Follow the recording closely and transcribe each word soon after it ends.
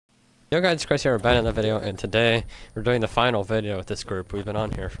Yo guys, it's Chris here, we're back in the video, and today we're doing the final video with this group. We've been on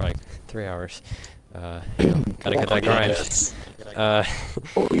here for like 3 hours. Gotta get that grind.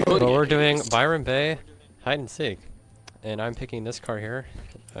 But we're doing Byron Bay hide and seek, and I'm picking this car here,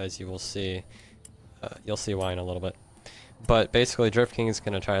 as you will see. You'll see why in a little bit. But basically, Drift King is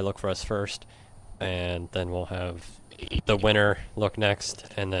gonna try to look for us first, and then we'll have the winner look next,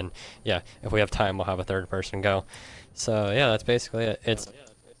 and then yeah, if we have time, we'll have a third person go. So yeah, that's basically it. It's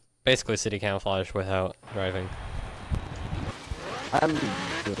basically city camouflage without driving. I'm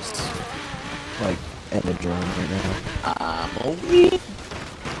just like at the drone right now. I'm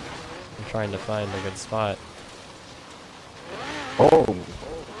trying to find a good spot. Oh,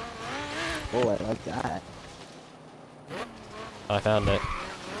 I like that. I found it.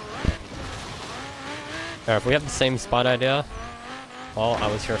 Alright, if we have the same spot idea, well, I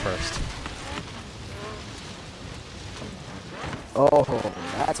was here first. Oh,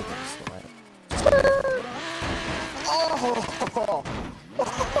 that's a good spot. Oh!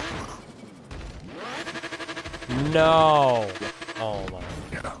 No! Oh my.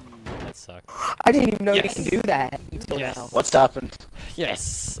 That sucked. I didn't even know Yes. you can do that until now. What's happened?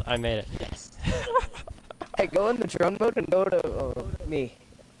 Yes! I made it. Yes. Hey, go in the drone mode and go to me.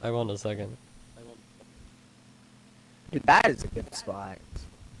 I will in a second. Dude, that is a good spot.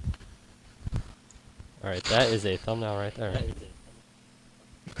 Alright, that is a thumbnail right there.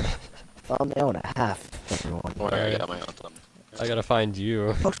 Thumbnail and a half, everyone. I got my own thumb. I gotta find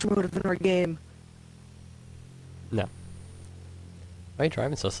you. Automotive in our game. No. Why are you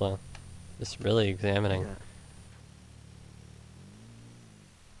driving so slow? Just really examining. Yeah.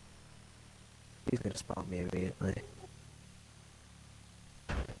 He's gonna spawn me immediately.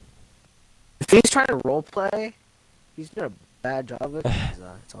 If he's trying to roleplay, he's doing a bad job of it.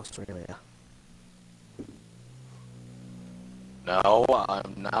 It's Australia. No,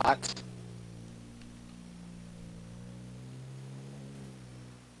 I'm not.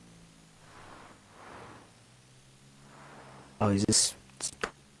 Oh, he's just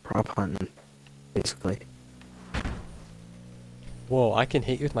prop hunting, basically. Whoa, I can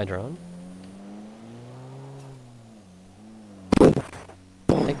hit you with my drone?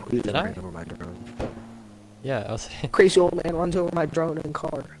 Did I? Ran over my drone. Yeah, I was. Crazy old man runs over my drone and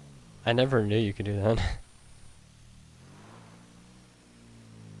car. I never knew you could do that.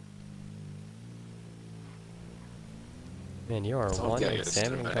 Man, you are one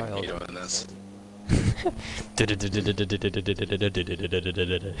examining child. Doing this.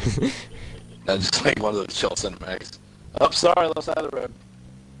 That's just like one of those chill cinematics. Oh, sorry, left side of the road.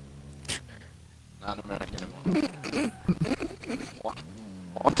 Not American anymore.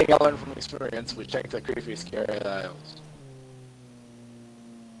 One thing I learned from experience, we checked the creepy, scary aisles.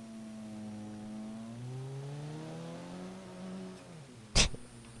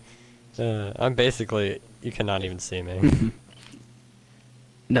 I'm basically, you cannot even see me.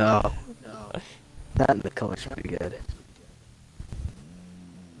 No. That and the color should be good.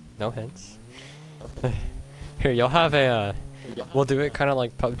 No hints. Here, you'll have a, we'll do it kind of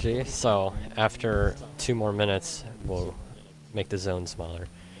like PUBG, so after 2 more minutes, we'll make the zone smaller.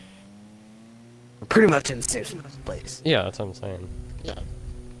 We're pretty much in the same place. Yeah, that's what I'm saying. Yeah.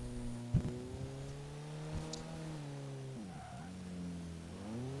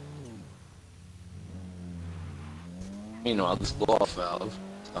 Meanwhile, this blow-off valve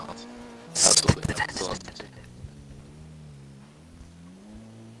sounds absolutely excellent.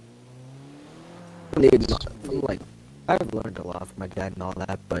 Like, I've learned a lot from my dad and all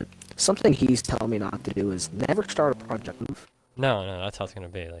that, but something he's telling me not to do is never start a project move. No, that's how it's gonna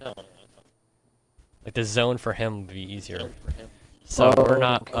be. Like the zone for him would be easier. So we're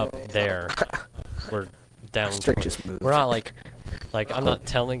not up there. We're down. Just move. We're not like I'm not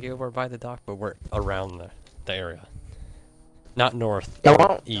telling you we're by the dock, but we're around the area. Not north, Yeah,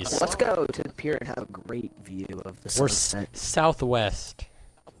 well, east. let's go to the pier and have a great view of the We're sunset. southwest.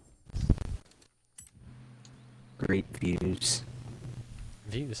 Great views.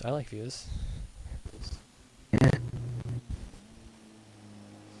 Views. I like views. Yeah.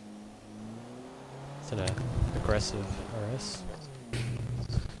 Is it a aggressive RS?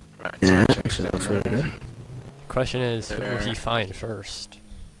 Right, Yeah, so actually that was really good. Question is, who will he find first?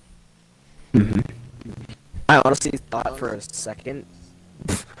 I honestly thought for a second.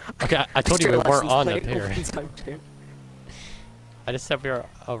 Okay, I told you we weren't on up here. Here. I just said we were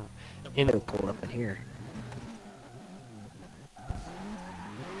in. It'll pull up in here.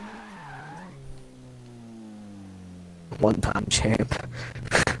 One-time champ.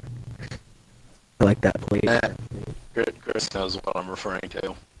 I like that plate. Chris knows what I'm referring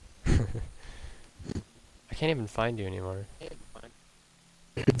to. I can't even find you anymore.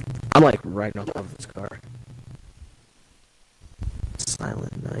 I'm like right on top of this car.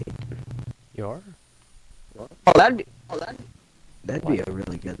 Silent Night. You are? Oh, that'd be a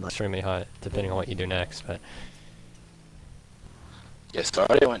really good light. Extremely hot, depending on what you do next, but... Yes, I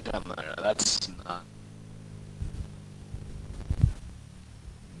already went down there. That's not...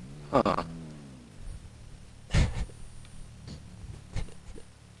 Huh.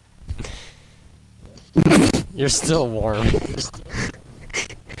 You're still warm.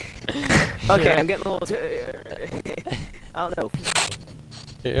 Okay, I'm getting a little too... I don't know.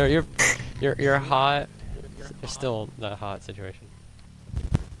 You're hot. You're still that hot situation.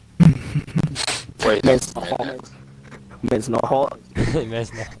 Wait, Man's not hot. Man's not hot.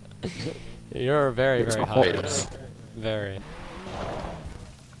 Man's not. You're very, very hot. Very.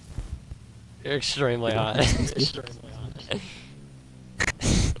 You're extremely hot.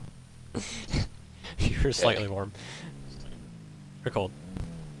 You're slightly warm. You're cold.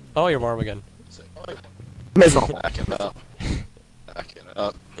 Oh, you're warm again. Man's not hot. Backing up. Backing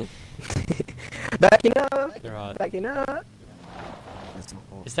up. Backing up. You're hot. Backing up.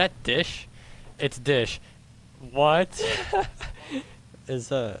 Is that Dish? It's Dish. What? Is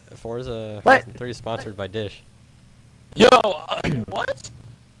Forza Horizon 3 sponsored by Dish? Yo, what?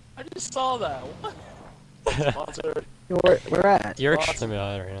 I just saw that. What? Sponsored. Where at? You're extremely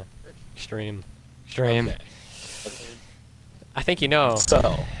hot right now. Extreme. Okay. I think you know So,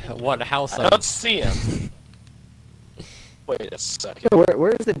 what house I don't see him. Wait a second.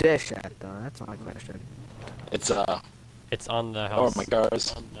 Where's the dish at, though? That's my question. It's It's on the oh house. my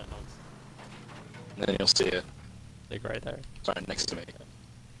cars. And then you'll see it. Like right there. It's right next to me.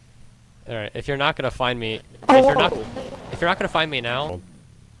 Alright, if you're not gonna find me, Oh, if you're not gonna find me now,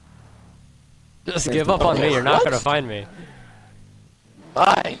 just give up on me. You're not gonna find me.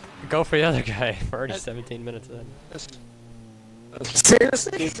 Bye. Go for the other guy. We're already 17 minutes in.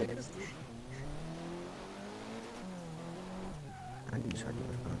 Seriously?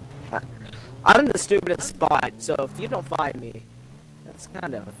 I'm in the stupidest spot, so if you don't find me, that's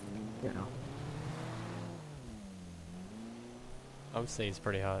kind of, you know. I'm saying he's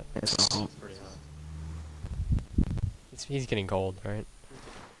pretty hot. It's not hot. He's getting cold, right?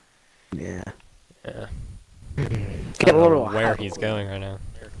 Yeah. Yeah. Get a I don't little know where hot. he's going right now.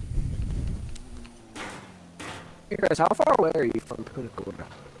 Hey Chris, how far away are you from Punta Gorda?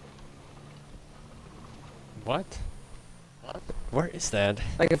 What? Where is that?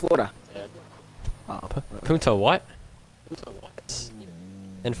 Like in Florida. Oh. Punta what?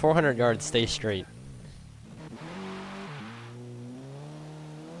 In 400 yards, stay straight.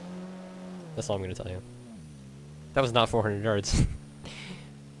 That's all I'm gonna tell you. That was not 400 yards.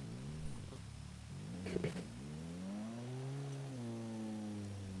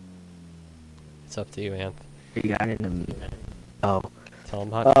 It's up to you, Anth. You got it in the... Oh. Tell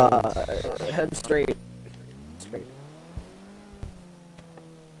him hot. Head straight. Straight.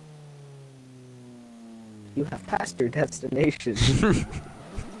 You have passed your destination.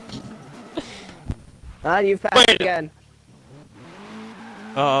 You've passed again.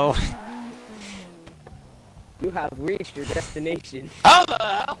 Uh oh. You have reached your destination. How the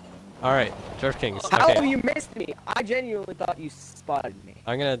hell? Alright, George Kings. How have Okay. you missed me? I genuinely thought you spotted me.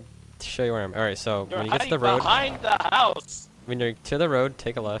 I'm gonna show you where I'm. Alright, so You're when you get to the hiding road, behind the house. when you're to the road,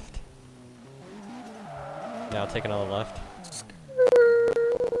 take a left. Now take another left.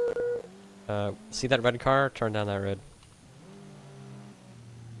 See that red car? Turn down that road.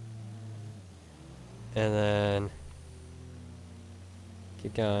 And then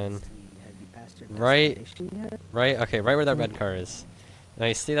keep going. Have you passed your Right. destination yet? Right? Okay, right where that red car is. Now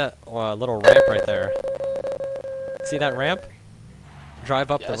you see that little ramp right there? See that ramp?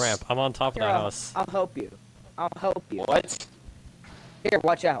 Drive up the Yes. ramp. I'm on top of Here, that I'll- house. I'll help you. I'll help you. What? Here,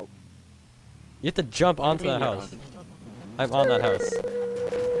 watch out. You have to jump onto that house. I'm on that house.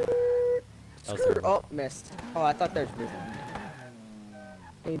 That was terrible. Oh, missed. Oh, I thought there's vision.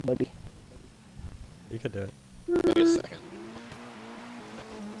 Hey, buddy. You could do it. Wait a second.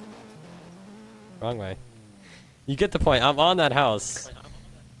 Wrong way. You get the point. I'm on that house.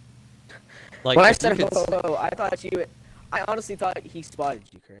 Like, When I if you said could hello, I thought you... I honestly thought he spotted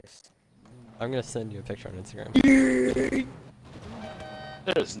you, Chris. I'm gonna send you a picture on Instagram.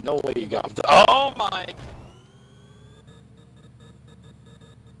 There's no way you got the. Oh my!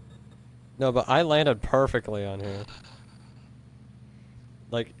 No, but I landed perfectly on here.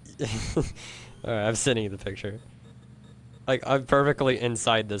 Like, alright, I'm sending you the picture. Like, I'm perfectly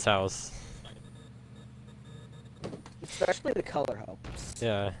inside this house. Especially the color helps.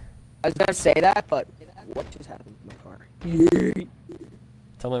 Yeah. I was gonna say that, but what just happened to my car?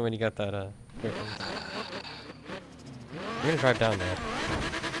 Tell me when you got that, here. We're gonna drive down there.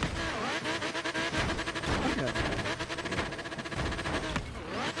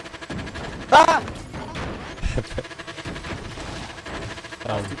 Ah!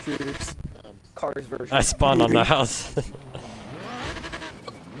 Prostitutes. Cars version. I spawned on the house.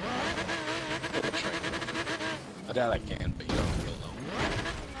 I doubt I can, but you don't feel low.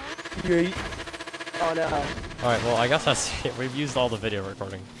 Yeet. Oh no. Alright, well, I guess that's it. We've used all the video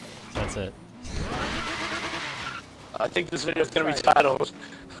recording. So that's it. I think this video is gonna be titled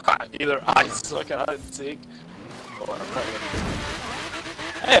either I suck at hide and seek or I'm not gonna.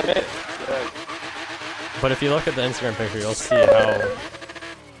 Hey, I made it. Good. But if you look at the Instagram picture, you'll see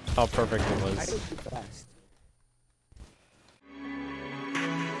how perfect it I was. go too fast.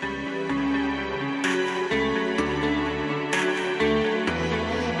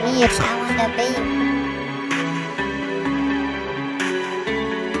 Yes, I wanna be